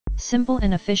Simple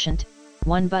and efficient,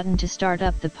 one button to start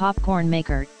up the popcorn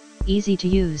maker, easy to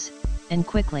use, and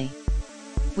quickly.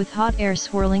 With hot air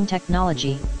swirling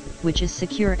technology, which is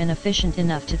secure and efficient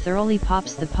enough to thoroughly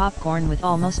pops the popcorn with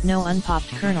almost no unpopped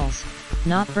kernels,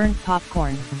 not burnt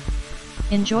popcorn.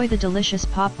 Enjoy the delicious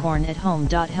popcorn at home.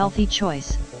 Healthy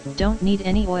choice, don't need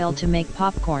any oil to make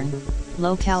popcorn,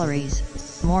 low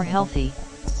calories, more healthy.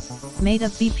 Made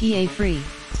of BPA-Free,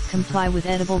 comply with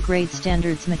edible grade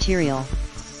standards material.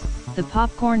 The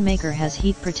popcorn maker has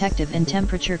heat protective and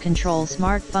temperature control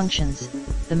smart functions.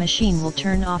 The machine will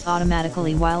turn off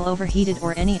automatically while overheated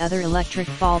or any other electric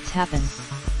faults happen.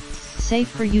 Safe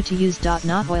for you to use.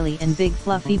 Not oily and big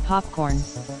fluffy popcorn.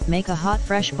 Make a hot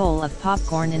fresh bowl of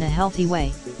popcorn in a healthy way.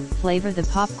 Flavor the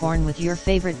popcorn with your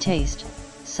favorite taste,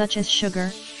 such as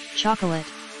sugar, chocolate,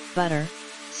 butter,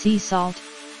 sea salt,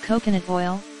 coconut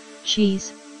oil,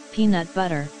 cheese, peanut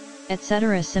butter,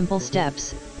 etc. Simple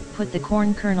steps. Put the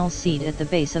corn kernel seed at the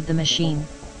base of the machine,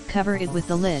 cover it with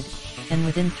the lid, and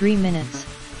within 3 minutes,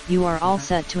 you are all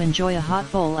set to enjoy a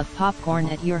hot bowl of popcorn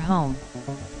at your home.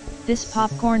 This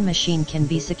popcorn machine can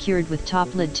be secured with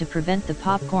top lid to prevent the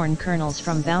popcorn kernels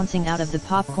from bouncing out of the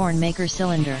popcorn maker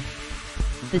cylinder.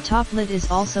 The top lid is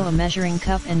also a measuring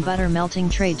cup and butter melting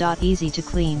tray. Easy to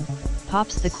clean,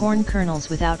 pops the corn kernels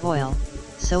without oil,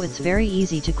 so it's very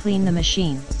easy to clean the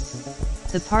machine.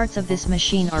 The parts of this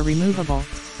machine are removable,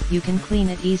 you can clean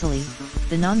it easily.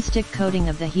 The non-stick coating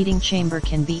of the heating chamber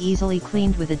can be easily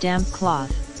cleaned with a damp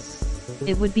cloth.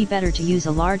 It would be better to use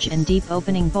a large and deep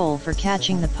opening bowl for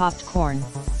catching the popped corn,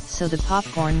 so the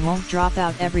popcorn won't drop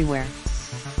out everywhere.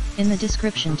 In the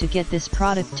description to get this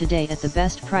product today at the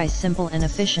best price. Simple and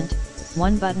efficient,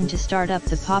 one button to start up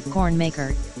the popcorn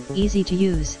maker, easy to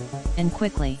use, and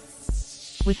quickly.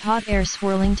 With hot air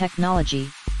swirling technology,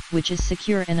 which is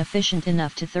secure and efficient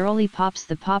enough to thoroughly pops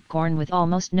the popcorn with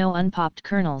almost no unpopped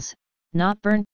kernels, not burnt